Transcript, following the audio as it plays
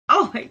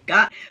my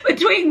God.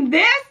 Between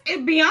this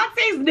and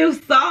Beyonce's new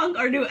song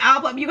or new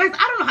album, you guys,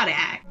 I don't know how to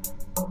act.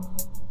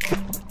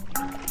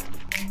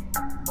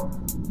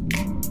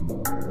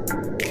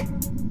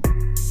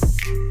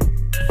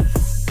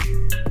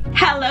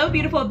 Hello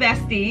beautiful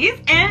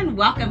besties, and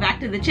welcome back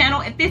to the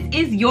channel. If this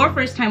is your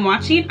first time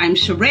watching, I'm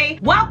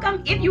Cheraye.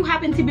 Welcome. If you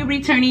happen to be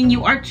returning,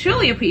 you are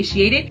truly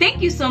appreciated.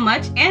 Thank you so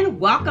much and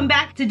welcome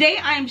back. Today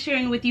I am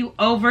sharing with you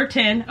over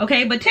 10,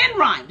 okay, but 10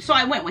 rhymes, so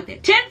I went with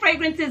it. 10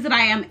 fragrances that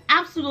I am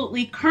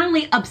absolutely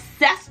currently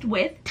obsessed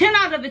with. 10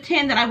 out of a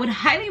 10 that I would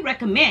highly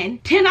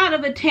recommend. 10 out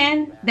of a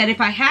 10 that if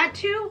I had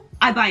to,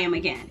 I buy them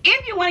again.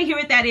 If you want to hear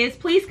what that is,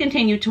 please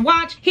continue to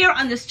watch. Here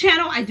on this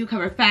channel, I do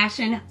cover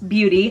fashion,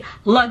 beauty,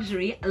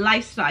 luxury,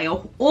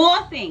 lifestyle,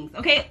 all things,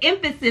 okay?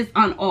 Emphasis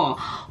on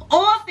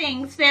all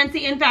things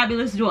fancy and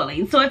fabulous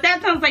dwelling. So if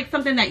that sounds like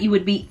something that you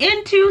would be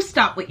into,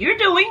 stop what you're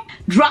doing.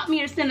 Drop me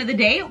your scent of the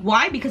day.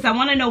 Why? Because I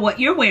want to know what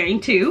you're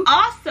wearing too.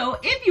 Also,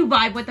 if you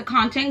vibe with the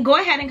content, go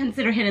ahead and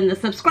consider hitting the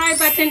subscribe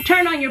button,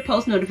 turn on your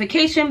post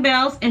notification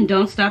bells, and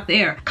don't stop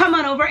there. Come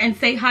on over and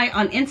say hi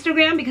on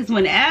Instagram, because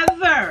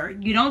whenever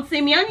you don't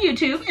see me on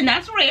YouTube, and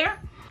that's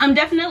rare, I'm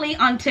definitely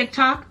on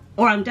TikTok,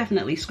 or I'm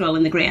definitely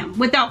scrolling the gram.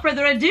 Without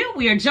further ado,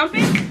 we are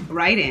jumping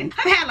right in.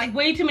 I've had like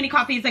way too many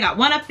coffees. I got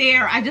one up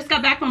there. I just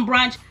got back from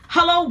brunch.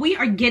 Hello, we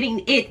are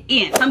getting it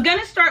in. I'm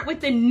gonna start with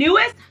the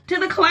newest to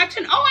the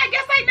collection. Oh, I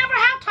guess I never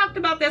have talked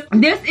about this.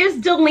 This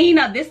is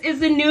Delina. This is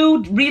the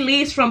new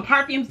release from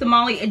Perfumes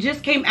I. It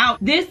just came out.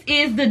 This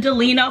is the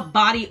Delina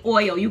body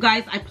oil. You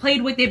guys, I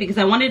played with it because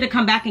I wanted to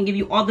come back and give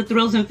you all the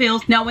thrills and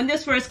feels. Now, when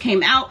this first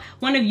came out,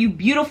 one of you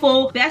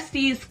beautiful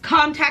besties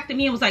contacted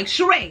me and was like,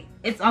 Cheraye,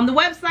 it's on the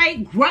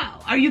website, grow.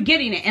 Are you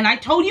getting it? And I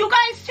told you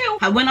guys too.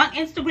 I went on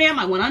Instagram,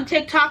 I went on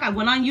TikTok, I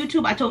went on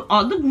YouTube. I told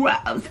all the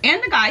grows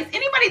and the guys,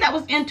 anybody that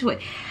was into it.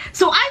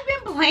 So I've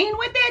been playing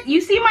with it.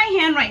 You see my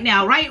hand right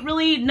now, right?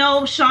 Really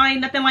no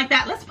shine, nothing like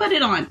that. Let's put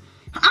it on.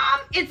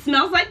 It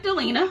smells like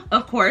Delina,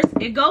 of course.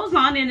 It goes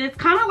on and it's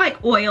kind of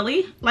like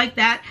oily, like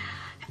that.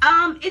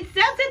 It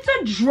says it's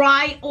a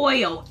dry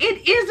oil.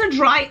 It is a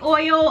dry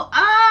oil.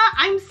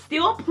 I'm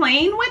still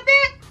playing with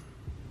it.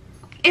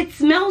 It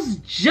smells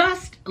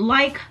just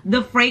like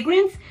the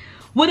fragrance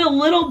with a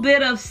little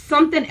bit of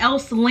something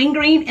else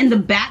lingering in the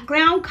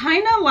background,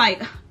 kind of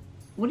like,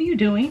 what are you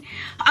doing?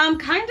 Kind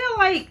of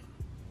like,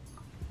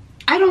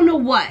 I don't know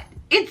what.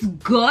 It's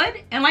good,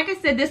 and like I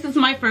said, this is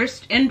my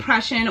first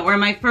impression or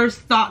my first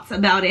thoughts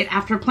about it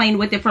after playing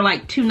with it for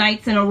like 2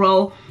 nights in a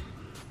row.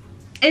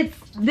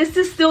 This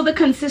is still the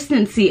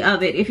consistency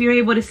of it, if you're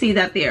able to see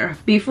that there,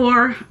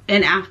 before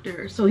and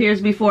after. So here's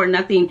before,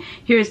 nothing.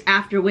 Here's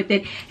after with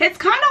it. It's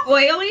kind of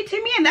oily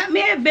to me, and that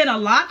may have been a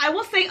lot. I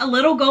will say a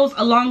little goes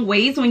a long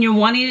ways when you're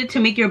wanting it to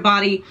make your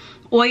body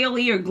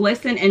oily or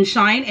glisten and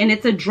shine, and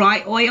it's a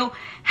dry oil.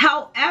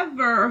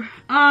 However,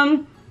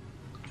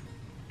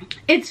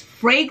 it's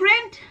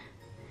fragrant.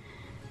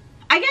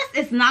 I guess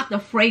it's not the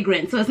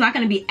fragrance, so it's not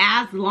going to be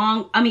as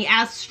long,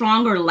 as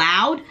strong or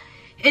loud.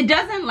 It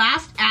doesn't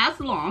last as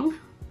long.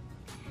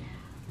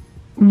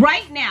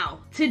 Right now,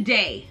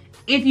 today,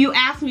 if you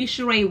ask me,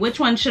 Cheraye, which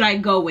one should I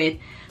go with?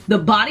 The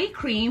body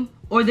cream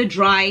or the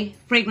dry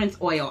fragrance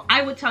oil?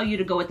 I would tell you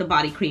to go with the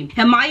body cream.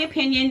 In my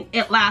opinion,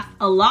 it lasts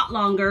a lot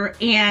longer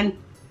and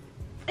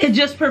it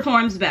just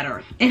performs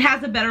better. It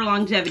has a better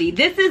longevity.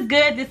 This is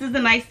good. This is a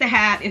nice to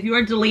have. If you're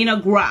a Delina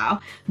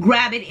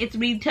grab it. It's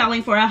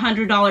retailing for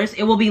 $100.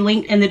 It will be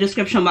linked in the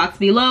description box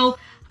below.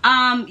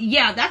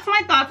 Yeah, that's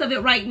my thoughts of it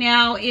right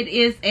now. It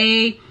is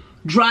a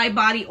dry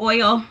body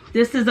oil.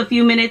 This is a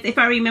few minutes. If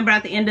I remember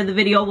at the end of the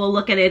video, we'll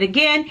look at it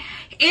again.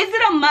 Is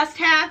it a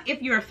must-have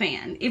if you're a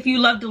fan? If you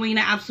love Delina,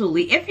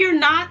 absolutely. If you're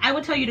not, I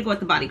would tell you to go with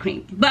the body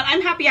cream. But I'm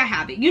happy I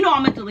have it. You know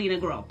I'm a Delina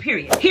girl,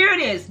 period. Here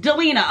it is,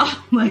 Delina.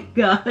 Oh my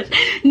gosh.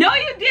 No,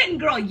 you didn't,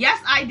 girl. Yes,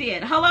 I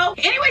did. Hello?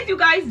 Anyways, you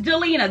guys,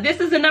 Delina.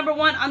 This is the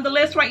 #1 on the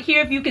list right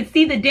here. If you can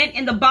see the dent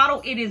in the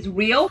bottle, it is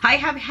real. I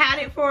have had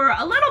it for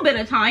a little bit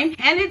of time,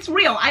 and it's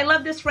real. I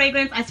love this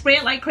fragrance. I spray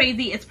it like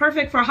crazy. It's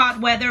perfect for hot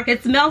weather.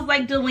 It smells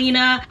like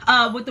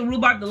Delina with the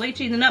rhubarb, the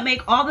lychee, the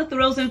nutmeg, all the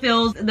thrills and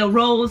feels, the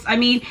rose.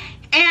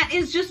 And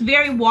it's just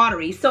very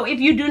watery. So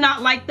if you do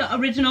not like the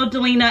original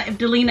Delina, if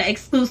Delina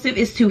exclusive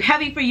is too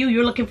heavy for you,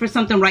 you're looking for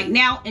something right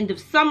now, end of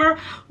summer,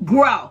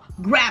 grab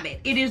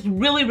it. It is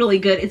really, really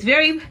good. It's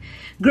very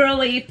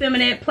girly,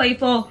 feminine,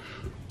 playful.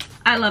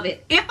 I love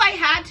it. If I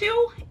had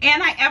to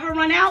and I ever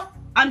run out,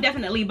 I'm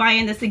definitely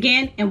buying this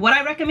again. And what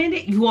I recommend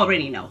it, you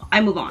already know.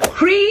 I move on.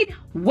 Creed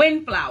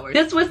Windflower.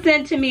 This was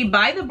sent to me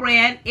by the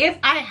brand. If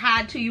I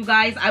had to, you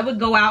guys, I would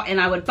go out and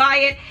I would buy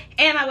it,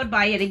 and I would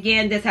buy it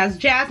again. This has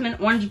jasmine,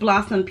 orange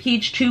blossom,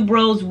 peach,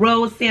 tuberose,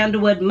 rose,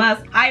 sandalwood,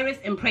 musk, iris,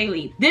 and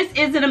praline. This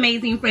is an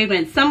amazing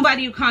fragrance.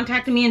 Somebody who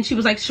contacted me and she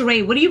was like,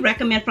 Cheraye, what do you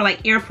recommend for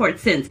like airport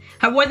scents?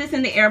 I wore this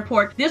in the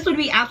airport. This would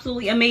be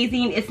absolutely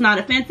amazing. It's not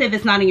offensive.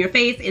 It's not in your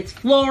face. It's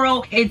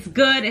floral. It's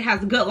good. It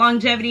has good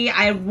longevity.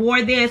 I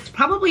wore this.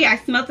 Probably I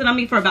smelled it on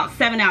me for about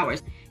 7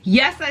 hours.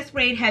 Yes, I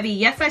sprayed heavy.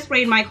 Yes, I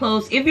sprayed my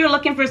clothes. If you're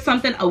looking for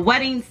something, a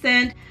wedding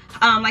scent,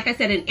 like I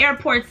said, an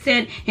airport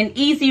scent, an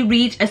easy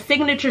reach, a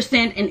signature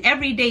scent, an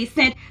everyday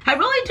scent, I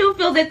really do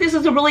feel that this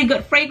is a really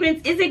good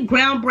fragrance. Is it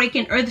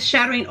groundbreaking,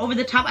 earth-shattering, over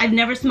the top? I've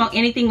never smelled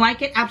anything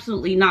like it.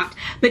 Absolutely not.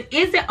 But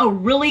is it a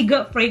really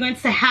good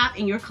fragrance to have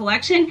in your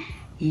collection?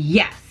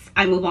 Yes.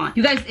 I move on.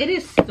 You guys, it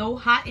is so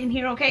hot in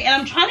here, okay? And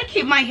I'm trying to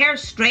keep my hair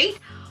straight,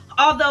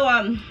 although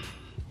I'm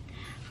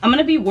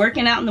gonna be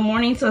working out in the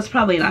morning, so it's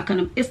probably not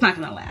gonna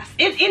last.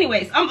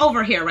 Anyways, I'm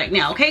over here right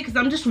now, okay? Because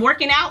I'm just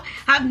working out.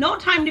 I have no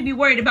time to be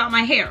worried about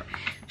my hair.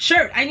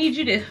 Shirt, I need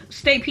you to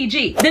stay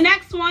PG. The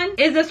next one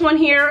is this one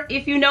here.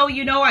 If you know,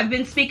 you know. I've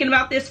been speaking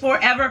about this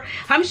forever.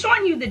 I'm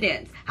showing you the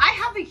dents. I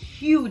have a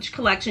huge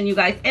collection, you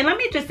guys. And let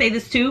me just say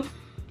this too.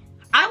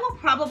 I will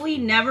probably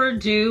never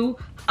do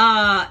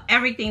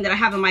everything that I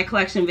have in my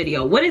collection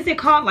video. What is it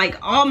called? Like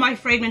all my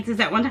fragrances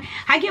at one time.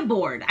 I get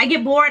bored. I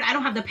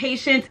don't have the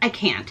patience. I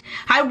can't.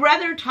 I'd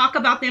rather talk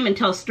about them and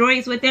tell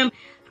stories with them.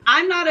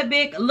 I'm not a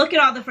big, look at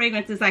all the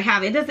fragrances I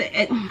have. I'd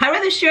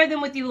rather share them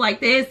with you like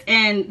this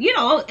and, you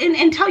know,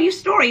 and tell you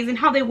stories and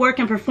how they work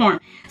and perform.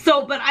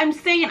 So, but I'm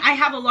saying I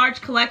have a large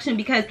collection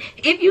because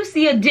if you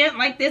see a dent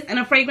like this in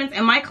a fragrance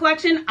in my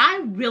collection,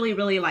 I really,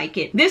 really like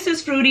it. This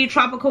is Fruity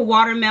Tropical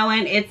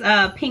Watermelon. It's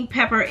pink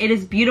pepper. It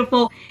is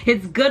beautiful.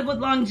 It's good with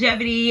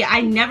longevity.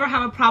 I never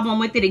have a problem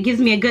with it. It gives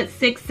me a good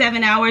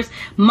 6-7 hours.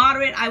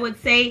 Moderate, I would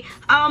say.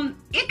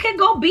 It could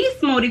go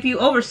beast mode if you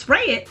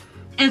overspray it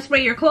and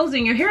spray your clothes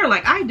and your hair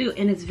like I do,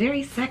 and it's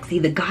very sexy.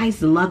 The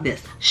guys love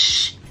this.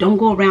 Shh, don't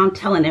go around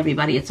telling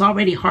everybody. It's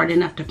already hard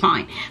enough to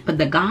find, but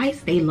the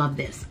guys, they love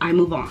this. I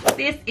move on.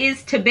 This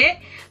is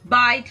Tibet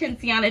by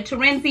Tiziana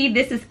Terenzi.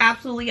 This is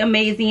absolutely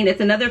amazing.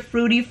 It's another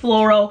fruity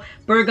floral,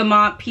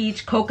 bergamot,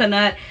 peach,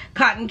 coconut,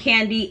 cotton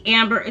candy,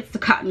 amber. It's the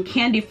cotton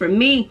candy for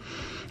me.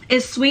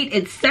 It's sweet,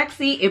 it's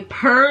sexy, it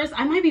purrs.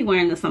 I might be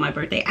wearing this on my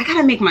birthday. I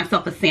gotta make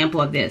myself a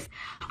sample of this.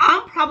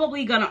 I'm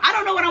probably gonna, I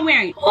don't know what I'm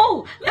wearing.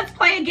 Oh, let's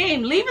play a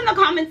game. Leave in the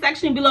comment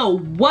section below,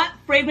 what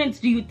fragrance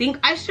do you think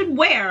I should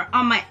wear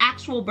on my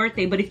actual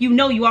birthday? But if you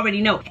know, you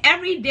already know.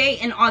 Every day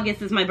in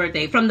August is my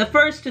birthday. From the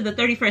 1st to the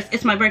 31st,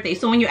 it's my birthday.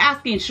 So when you're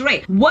asking,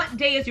 Cheraye, what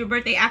day is your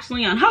birthday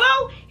actually on?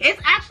 Hello?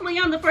 It's actually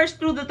on the 1st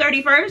through the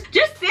 31st.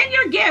 Just send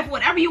your gift,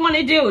 whatever you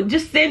wanna do.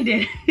 Just send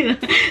it.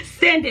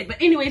 Send it.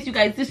 But anyways, you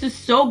guys, this is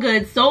so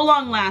good, so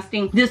long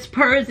lasting. This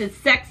purrs, it's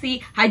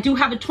sexy. I do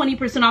have a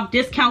 20% off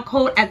discount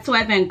code at So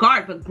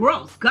Avant-Garde, but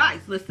gross, guys,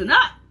 listen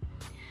up.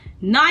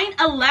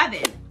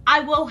 9/11,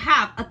 I will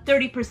have a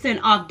 30%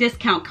 off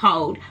discount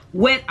code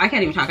with, I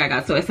can't even talk, I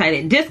got so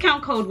excited.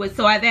 Discount code with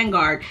So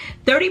Avant-Garde,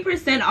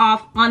 30%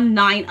 off on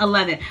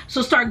 9/11.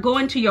 So start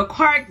going to your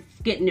cart,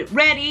 getting it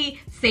ready,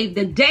 save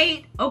the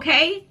date,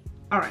 okay?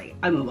 All right,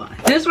 I move on.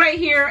 This right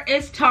here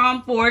is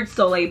Tom Ford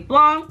Soleil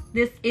Blanc.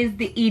 This is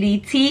the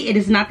EDT. It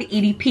is not the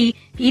EDP.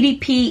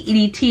 EDP,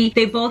 EDT,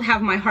 they both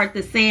have my heart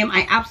the same.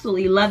 I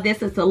absolutely love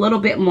this. It's a little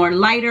bit more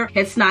lighter.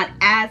 It's not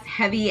as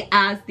heavy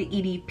as the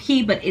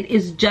EDP, but it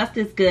is just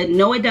as good.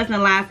 No, it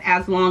doesn't last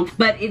as long,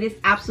 but it is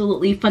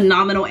absolutely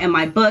phenomenal in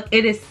my book.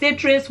 It is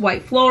citrus,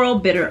 white floral,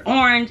 bitter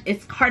orange.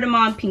 It's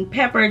cardamom, pink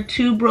pepper,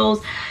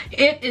 tuberose.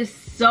 It is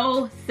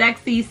so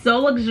sexy, so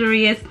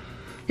luxurious.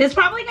 It's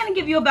probably going to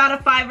give you about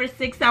a 5 or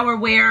 6 hour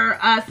wear.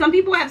 Some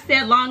people have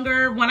said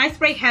longer. When I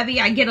spray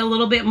heavy, I get a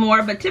little bit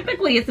more, but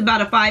typically it's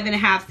about a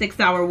 5.5, 6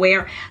 hour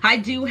wear. I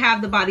do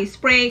have the body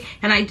spray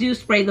and I do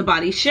spray the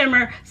body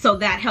shimmer, so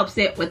that helps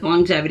it with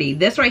longevity.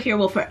 This right here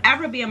will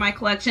forever be in my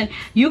collection.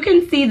 You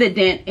can see the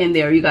dent in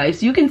there, you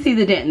guys. You can see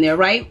the dent in there,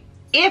 right?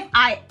 If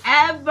I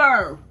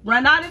ever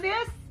run out of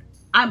this,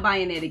 I'm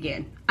buying it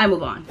again. I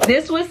move on.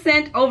 This was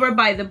sent over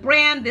by the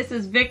brand. This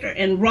is Victor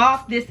and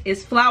Rolf. This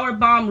is Flower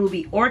Bomb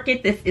Ruby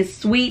Orchid. This is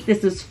sweet.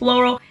 This is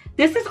floral.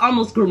 This is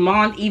almost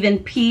gourmand, even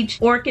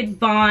peach, orchid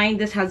vine.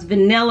 This has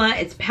vanilla.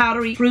 It's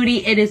powdery,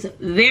 fruity. It is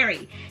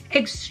very,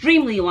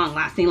 extremely long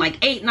lasting, like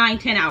 8, 9,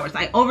 10 hours.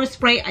 I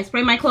overspray. I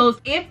spray my clothes.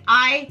 If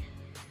I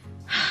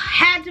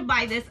had to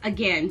buy this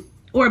again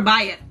or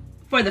buy it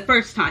for the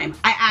first time,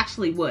 I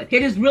actually would.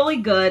 It is really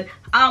good.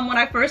 When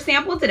I first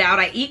sampled it out,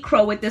 I eat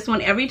crow with this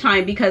one every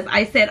time because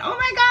I said, oh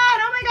my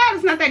God,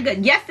 it's not that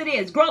good. Yes, it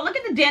is. Girl, look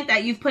at the dent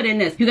that you've put in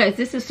this. You guys,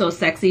 this is so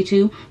sexy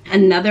too.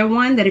 Another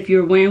one that if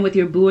you're wearing with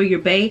your boo or your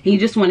bae and you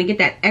just want to get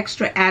that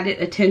extra added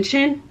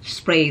attention,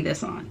 spray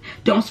this on.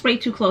 Don't spray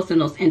too close in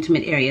those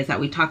intimate areas that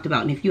we talked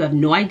about. And if you have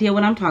no idea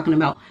what I'm talking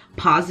about,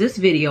 pause this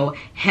video,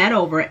 head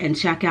over and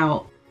check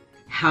out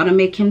how to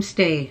make him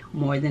stay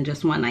more than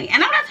just one night.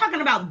 And I'm not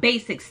talking about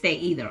basic stay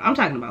either. I'm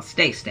talking about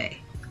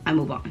stay. I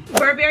move on.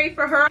 Burberry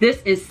for her.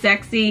 This is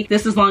sexy.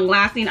 This is long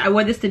lasting. I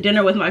wore this to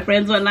dinner with my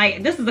friends one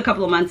night. This is a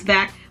couple of months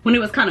back when it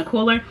was kind of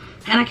cooler.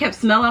 And I kept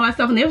smelling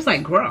myself and they was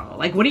like, girl,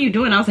 like, what are you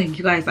doing? I was like,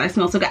 you guys, I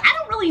smell so good. I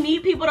don't really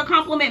need people to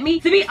compliment me.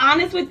 To be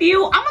honest with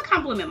you, I'm gonna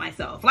compliment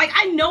myself. Like,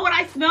 I know what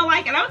I smell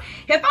like, and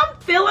if I'm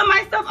feeling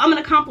myself, I'm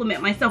gonna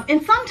compliment myself.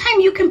 And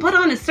sometimes you can put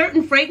on a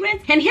certain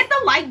fragrance and hit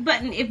the like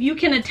button if you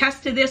can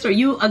attest to this or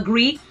you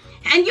agree,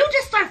 and you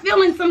just start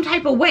feeling some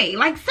type of way.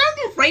 Like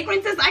certain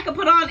fragrances I can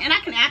put on and I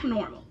can act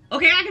normal.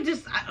 Okay, I can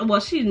just,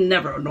 well, she's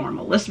never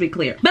normal, let's be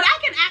clear. But I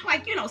can act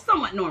like, you know,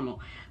 somewhat normal.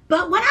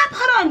 But when I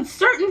put on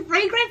certain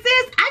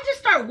fragrances, I just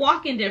start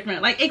walking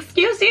different. Like,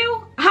 excuse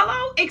you?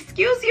 Hello?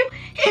 Excuse you?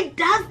 It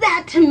does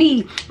that to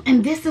me.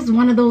 And this is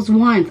one of those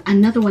ones.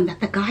 Another one that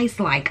the guys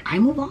like. I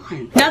move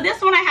on. Now,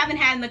 this one I haven't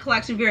had in the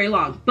collection very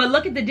long. But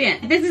look at the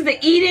dent. This is the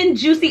Eden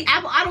Juicy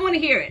Apple. I don't want to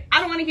hear it.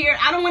 I don't want to hear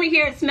it. I don't want to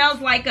hear it smells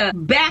like a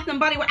Bath and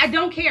Body Works. I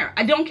don't care.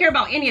 I don't care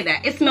about any of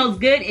that. It smells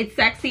good. It's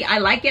sexy. I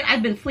like it.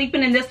 I've been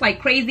sleeping in this like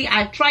crazy.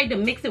 I've tried to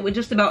mix it with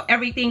just about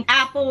everything.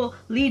 Apple,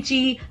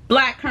 lychee,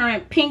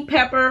 blackcurrant, pink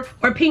pepper,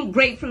 or pink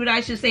grapefruit,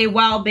 I should say,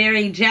 wild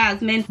berry,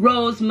 jasmine,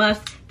 rose,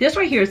 musk. This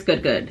right here is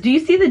good. Do you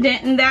see the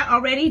dent in that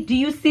already? Do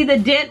you see the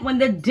dent? When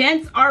the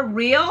dents are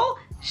real,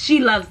 she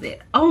loves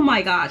it. Oh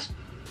my gosh.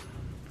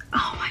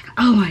 Oh my god.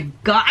 Oh my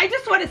god. I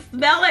just want to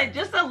smell it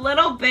just a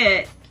little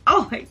bit.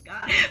 Oh my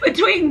god.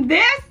 Between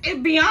this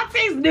and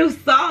Beyonce's new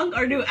song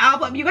or new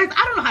album, you guys,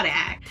 I don't know how to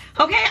act.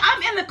 Okay,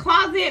 I'm in the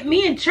closet,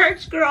 me and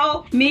church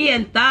girl, me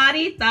and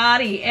thotty,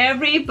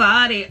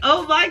 everybody.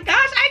 Oh my gosh,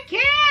 I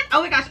can't.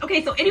 Oh my gosh.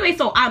 Okay, so anyway,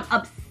 so I'm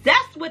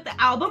obsessed with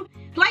the album.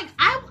 Like,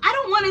 I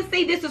don't want to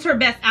say this is her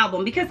best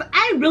album because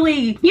I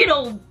really, you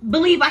know,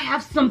 believe I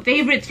have some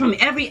favorites from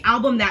every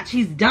album that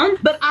she's done.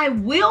 But I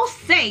will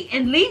say,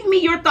 and leave me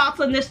your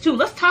thoughts on this too.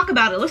 Let's talk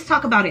about it. Let's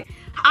talk about it.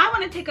 I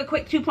want to take a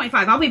quick 2.5.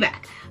 I'll be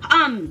back.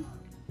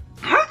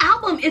 Her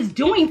album is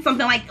doing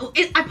something like,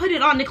 I put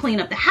it on to clean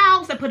up the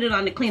house. I put it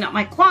on to clean up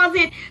my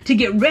closet, to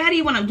get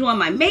ready when I'm doing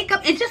my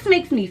makeup. It just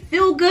makes me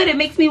feel good. It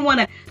makes me want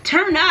to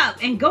turn up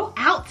and go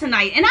out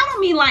tonight. And I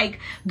don't mean like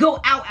go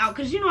out,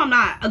 because you know I'm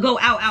not a go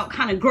out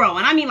kind of girl.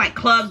 And I mean like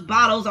clubs,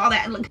 bottles, all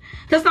that. Look,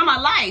 that's not my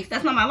life.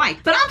 That's not my life.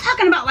 But I'm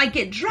talking about like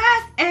get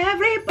dressed,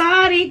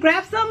 everybody,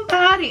 grab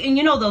somebody. And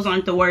you know those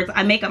aren't the words.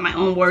 I make up my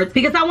own words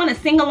because I want to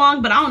sing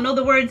along, but I don't know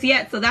the words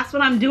yet. So that's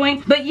what I'm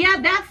doing. But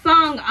yeah, that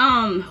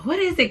song, what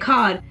is it called?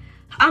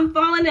 I'm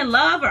falling in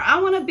love, or I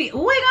want to be, we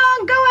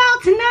gonna go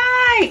out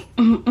tonight,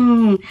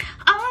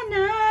 all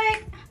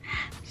night,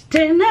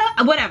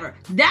 whatever.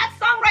 That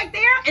song right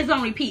there is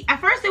on repeat. At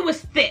first it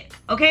was thick,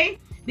 okay,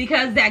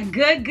 because that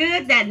good,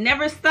 that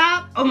never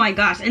stop. Oh my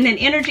gosh. And then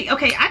energy.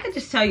 Okay, I could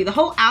just tell you the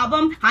whole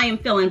album I am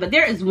feeling, but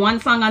there is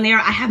one song on there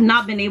I have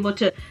not been able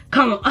to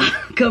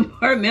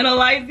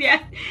compartmentalize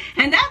yet,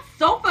 and that's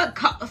sofa,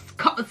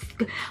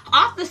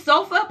 off the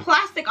sofa,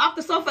 plastic off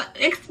the sofa.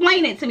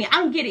 Explain it to me. I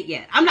don't get it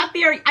yet. I'm not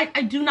there.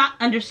 I do not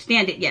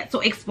understand it yet. So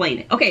explain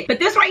it. Okay, but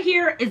this right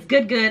here is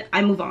good.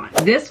 I move on.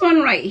 This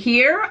one right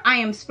here, I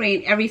am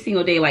spraying every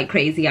single day like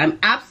crazy. I'm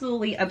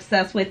absolutely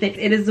obsessed with it.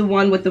 It is the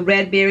one with the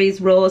red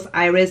berries, rose,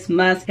 iris,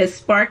 musk. It's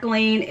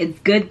sparkling. It's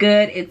good.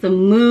 It's a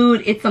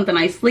mood. It's something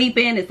I sleep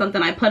in. It's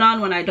something I put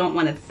on when I don't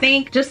want to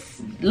think.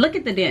 Just look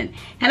at the dent.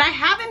 And I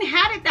haven't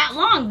had it that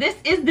long. This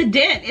is the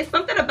dent. It's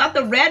something about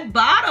the red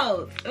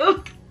bottles.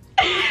 Ooh.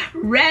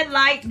 Red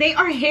light, they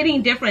are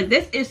hitting different.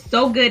 This is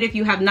so good. If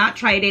you have not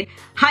tried it,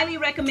 highly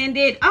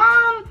recommended.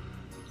 3-4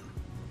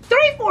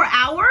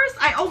 hours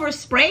I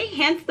overspray,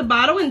 hence the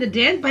bottle and the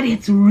dent, but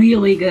it's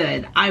really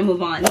good. I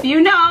move on.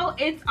 You know,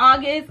 it's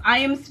August. I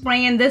am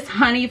spraying this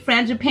honey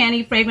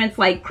frangipani fragrance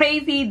like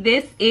crazy.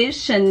 This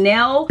is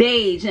Chanel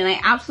Beige and I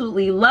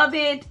absolutely love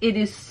it. It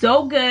is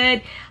so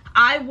good.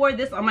 I wore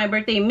this on my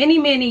birthday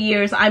many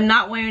years. I'm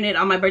not wearing it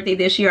on my birthday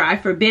this year. I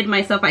forbid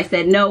myself. I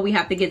said, no, we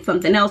have to get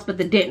something else. But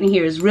the dent in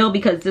here is real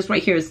because this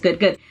right here is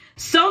good.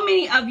 So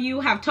many of you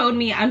have told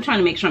me, I'm trying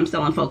to make sure I'm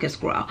still on focus,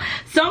 girl.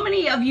 So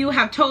many of you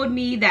have told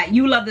me that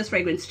you love this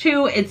fragrance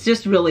too. It's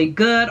just really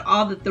good.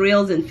 All the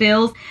thrills and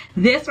feels.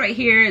 This right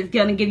here is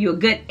gonna give you a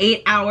good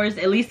 8 hours.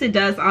 At least it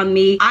does on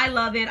me. I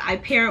love it. I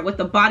pair it with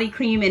the body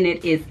cream and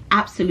it is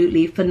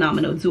absolutely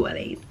phenomenal.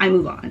 I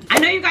move on. I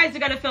know you guys are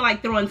gonna feel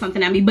like throwing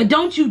something at me, but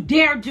don't you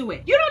dare do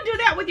it. You don't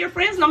do that with your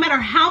friends no matter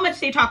how much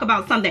they talk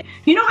about something.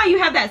 You know how you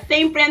have that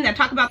same friend that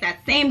talk about that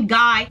same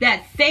guy,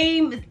 that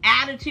same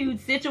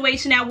attitude,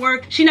 situation at work.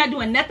 She not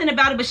doing nothing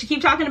about it, but she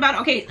keep talking about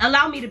it. Okay,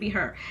 allow me to be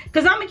her,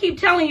 because I'm gonna keep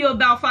telling you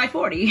about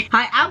 540.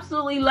 I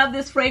absolutely love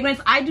this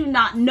fragrance. I do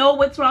not know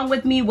what's wrong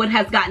with me, what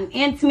has gotten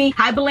into me.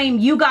 I blame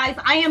you guys.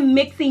 I am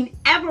mixing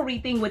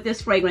everything with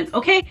this fragrance.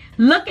 Okay,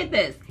 look at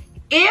this.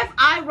 If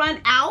I run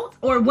out,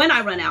 or when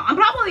I run out, I'm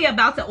probably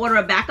about to order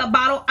a backup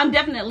bottle. I'm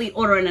definitely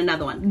ordering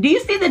another one. Do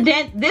you see the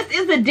dent? This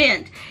is a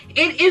dent.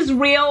 It is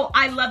real.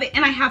 I love it.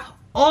 And I have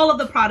all of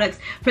the products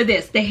for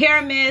this. The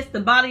hair mist, the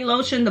body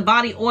lotion, the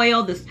body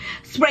oil, the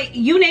spray,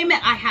 you name it,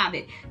 I have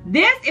it.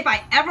 This, if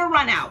I ever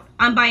run out,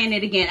 I'm buying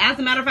it again. As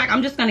a matter of fact,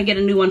 I'm just gonna get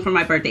a new one for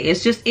my birthday. It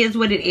just is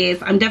what it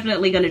is. I'm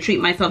definitely gonna treat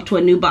myself to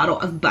a new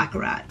bottle of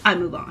Baccarat. I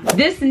move on.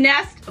 This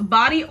Nest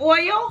body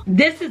oil,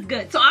 this is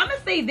good. So I'm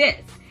gonna say this.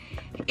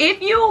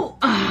 If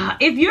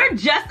you're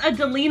just a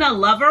Delina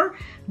lover,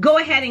 go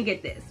ahead and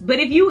get this. But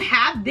if you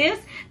have this,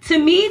 to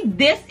me,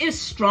 this is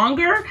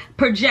stronger,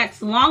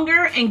 projects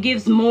longer, and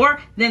gives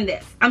more than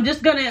this. I'm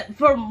just gonna,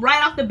 from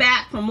right off the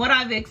bat, from what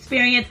I've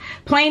experienced,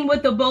 playing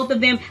with the both of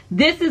them,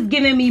 this is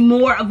giving me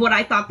more of what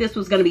I thought this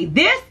was gonna be.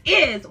 This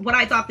is what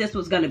I thought this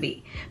was gonna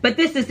be. But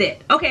this is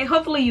it. Okay,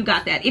 hopefully you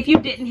got that. If you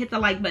didn't, hit the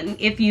like button.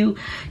 If you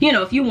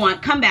know, if you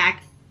want, come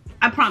back.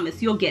 I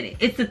promise you'll get it.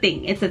 It's a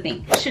thing. It's a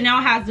thing. Chanel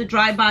has the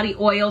dry body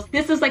oils.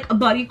 This is like a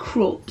body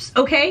crops,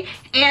 okay?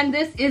 And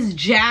this is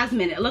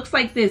jasmine. It looks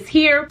like this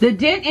here. The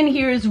dent in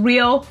here is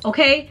real,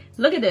 okay?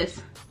 Look at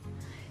this.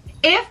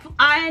 If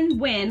and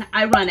when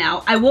I run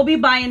out, I will be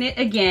buying it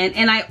again,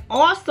 and I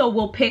also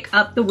will pick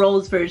up the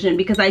rose version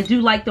because I do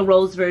like the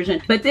rose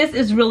version. But this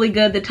is really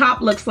good. The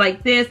top looks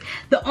like this.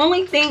 The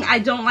only thing I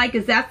don't like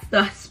is that's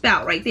the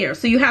spout right there.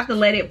 So you have to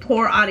let it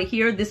pour out of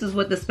here. This is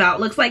what the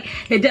spout looks like.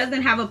 It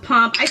doesn't have a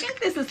pump. I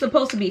think this is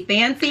supposed to be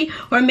fancy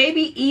or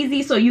maybe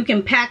easy so you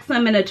can pack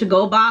some in a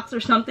to-go box or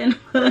something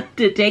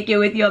to take it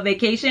with you on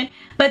vacation.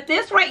 But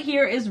this right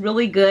here is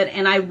really good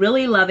and I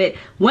really love it.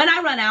 When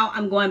I run out,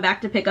 I'm going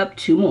back to pick up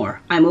 2 more.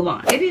 I move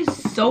on. It is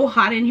so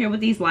hot in here with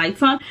these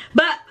lights on,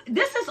 but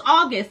this is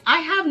August. I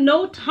have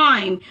no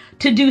time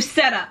to do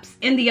setups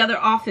in the other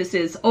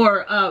offices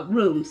or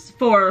rooms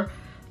for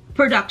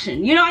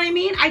production. You know what I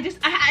mean?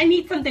 I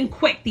need something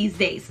quick these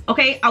days,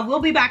 okay? I will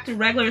be back to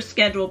regular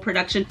scheduled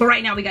production, but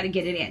right now we got to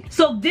get it in.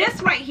 So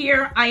this right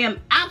here, I am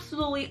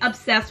absolutely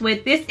obsessed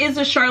with. This is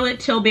a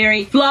Charlotte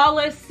Tilbury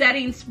Flawless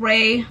Setting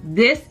Spray.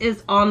 This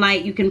is all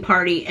night. You can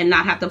party and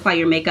not have to apply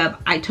your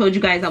makeup. I told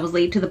you guys I was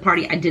late to the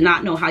party. I did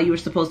not know how you were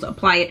supposed to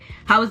apply it.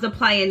 I was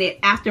applying it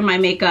after my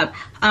makeup,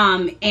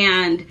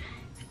 and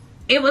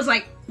it was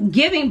like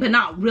giving, but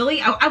not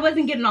really. I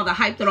wasn't getting all the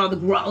hype that all the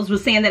girls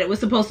was saying that it was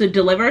supposed to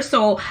deliver.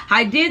 So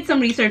I did some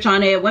research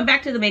on it, went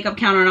back to the makeup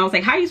counter, and I was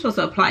like, how are you supposed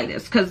to apply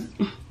this? Because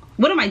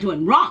what am I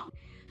doing wrong?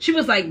 She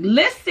was like,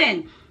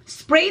 listen,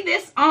 spray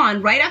this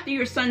on right after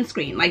your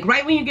sunscreen. Like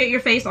right when you get your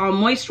face all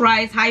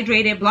moisturized,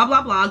 hydrated, blah,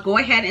 blah, blah. Go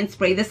ahead and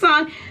spray this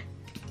on.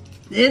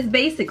 It's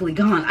basically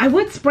gone. I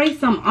would spray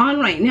some on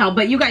right now,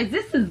 but you guys,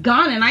 this is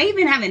gone, and I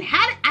haven't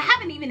had it. I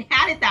haven't even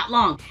had it that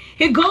long.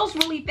 It goes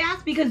really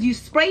fast because you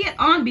spray it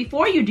on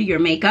before you do your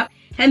makeup,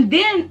 and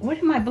then where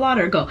did my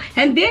blotter go?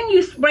 And then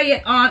you spray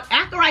it on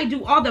after I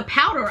do all the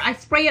powder. I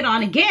spray it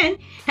on again,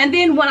 and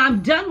then when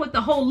I'm done with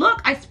the whole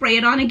look, I spray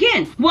it on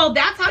again. Well,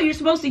 that's how you're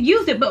supposed to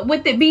use it, but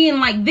with it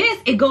being like this,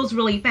 it goes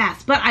really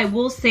fast. But I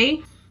will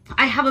say,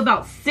 I have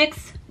about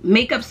 6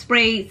 makeup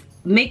sprays,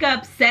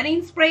 makeup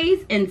setting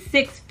sprays, and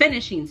 6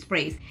 finishing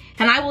sprays,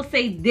 and I will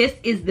say this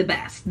is the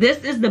best.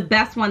 This is the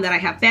best one that I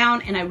have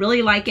found, and I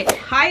really like it.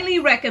 Highly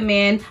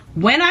recommend.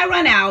 When I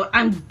run out,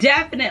 I'm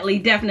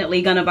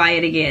definitely gonna buy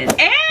it again.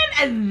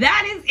 And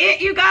that is it,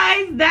 you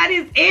guys. That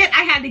is it.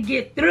 I had to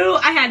get through.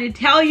 I had to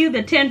tell you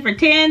the 10 for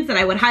 10s that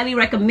I would highly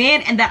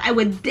recommend and that I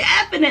would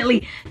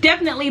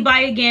definitely buy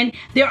again.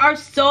 There are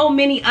so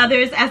many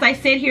others as I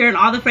sit here and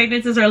all the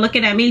fragrances are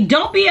looking at me.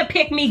 Don't be a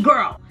pick me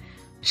girl.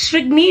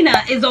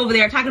 Shrignina is over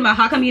there talking about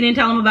how come you didn't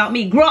tell them about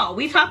me. Girl,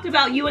 we talked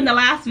about you in the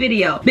last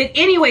video. But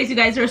anyways, you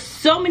guys, there's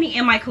so many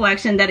in my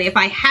collection that if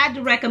I had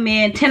to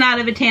recommend 10 out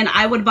of 10,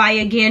 I would buy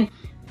again.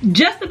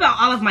 Just about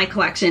all of my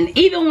collection,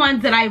 even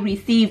ones that I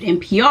received in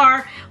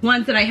PR,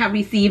 ones that I have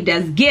received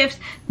as gifts.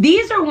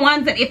 These are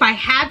ones that if I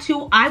had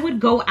to, I would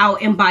go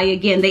out and buy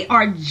again. They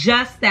are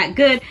just that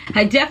good.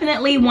 I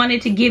definitely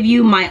wanted to give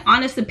you my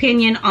honest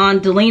opinion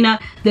on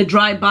Delina, the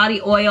dry body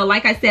oil.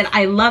 Like I said,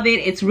 I love it.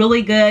 It's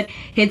really good.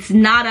 It's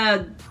not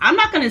a, I'm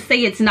not going to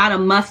say it's not a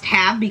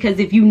must-have, because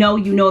if you know,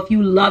 you know. If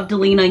you love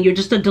Delina and you're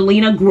just a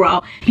Delina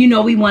girl, you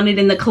know we want it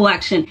in the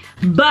collection.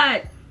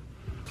 But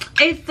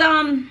it's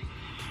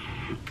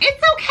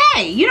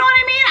okay, you know what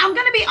I mean? I'm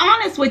gonna be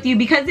honest with you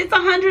because it's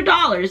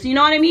 $100, you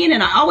know what I mean?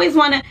 And I always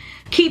want to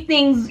keep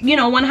things, you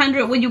know,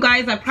 100 with you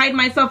guys. I pride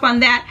myself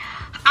on that.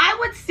 I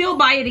would still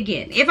buy it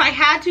again. If I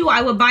had to,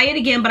 I would buy it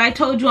again, but I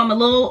told you I'm a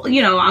little,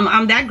 you know,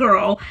 I'm that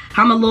girl.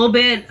 I'm a little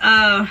bit,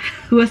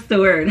 what's the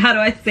word? How do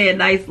I say it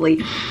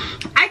nicely?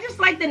 I just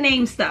like the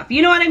name stuff,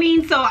 you know what I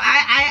mean? So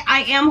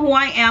I am who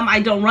I am. I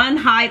don't run,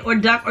 hide, or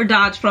duck or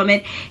dodge from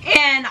it.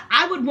 And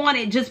I would want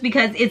it just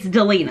because it's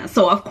Delina.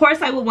 So of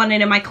course I would want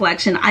it in my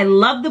collection. I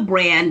love the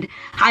brand.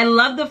 I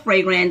love the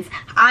fragrance.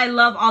 I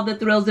love all the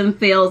thrills and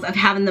feels of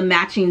having the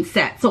matching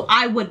set. So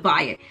I would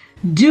buy it.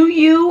 Do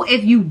you,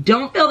 if you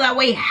don't feel that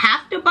way,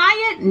 have to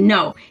buy it?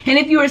 No. And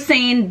if you are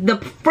saying the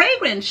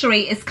fragrance,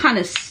 Cheraye, is kind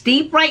of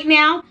steep right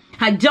now,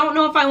 I don't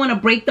know if I want to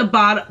break the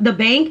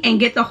bank and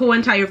get the whole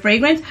entire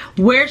fragrance.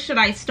 Where should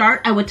I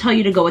start? I would tell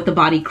you to go with the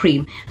body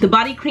cream. The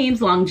body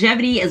cream's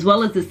longevity as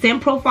well as the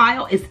scent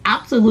profile is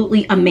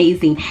absolutely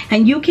amazing.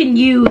 And you can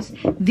use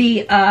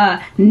the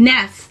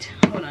Nest.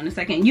 Hold on a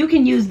second. You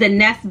can use the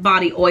Nest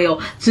body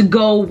oil to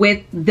go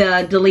with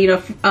the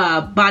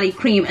Delina body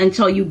cream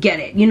until you get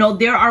it. You know,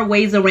 there are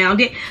ways around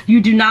it.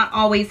 You do not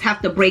always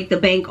have to break the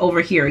bank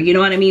over here. You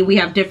know what I mean? We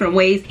have different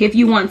ways. If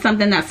you want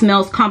something that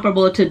smells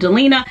comparable to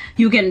Delina,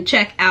 you can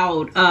check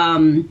out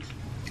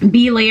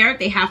Be Layer.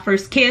 They have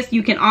First Kiss.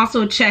 You can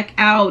also check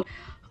out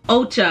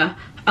Ocha.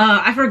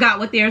 I forgot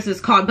what theirs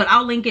is called, but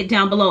I'll link it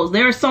down below.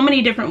 There are so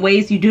many different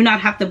ways. You do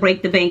not have to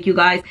break the bank, you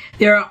guys.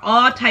 There are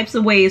all types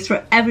of ways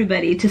for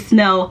everybody to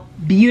smell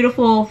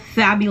beautiful,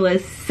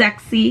 fabulous,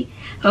 sexy,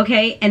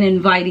 okay, and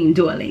inviting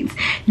darlings.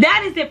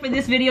 That is it for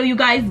this video, you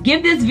guys.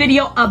 Give this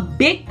video a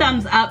big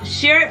thumbs up,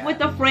 share it with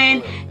a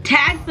friend,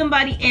 tag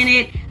somebody in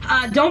it.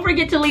 Don't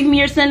forget to leave me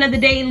your scent of the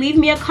day. Leave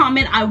me a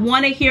comment. I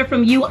want to hear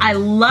from you. I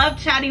love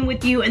chatting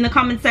with you in the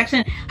comment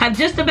section. I've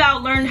just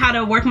about learned how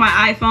to work my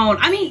iPhone.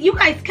 I mean, you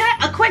guys,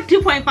 a quick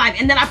 2.5,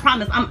 and then I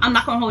promise I'm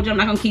not gonna hold you, I'm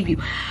not gonna keep you.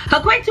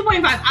 A quick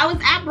 2.5. I was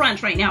at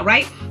brunch right now,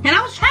 right? And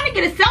I was trying to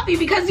get a selfie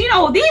because, you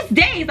know, these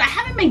days I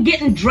haven't been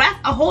getting dressed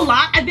a whole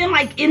lot. I've been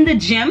like in the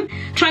gym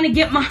trying to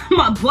get my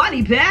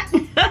body back.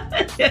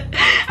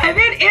 I've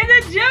been in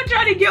the gym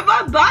trying to get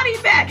my body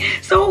back.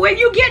 So when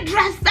you get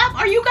dressed up,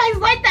 are you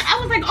guys like that?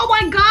 I was like, oh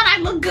my God, I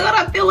look good,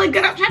 I'm feeling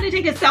good. I'm trying to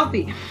take a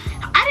selfie.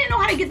 I didn't know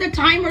how to get the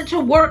timer to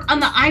work on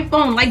the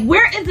iPhone. Like,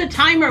 where is the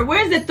timer?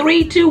 Where is the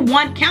 3, 2,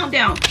 1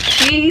 countdown?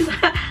 Please,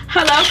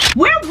 hello?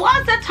 Where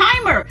was the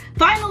timer?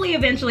 Finally,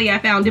 eventually I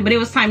found it, but it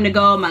was time to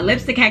go. My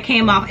lipstick had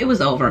came off, it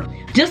was over.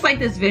 Just like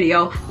this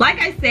video. Like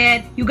I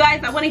said, you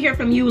guys, I wanna hear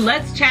from you.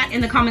 Let's chat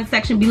in the comment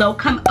section below.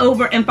 Come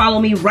over and follow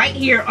me right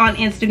here on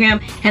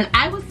Instagram, and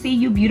I will see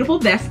you beautiful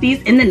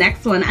besties in the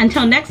next one.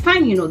 Until next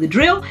time, you know the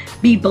drill.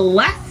 Be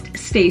blessed,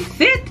 stay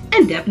fit,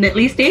 and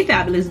definitely stay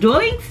fabulous,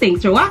 darlings.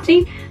 Thanks for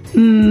watching.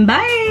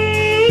 Bye.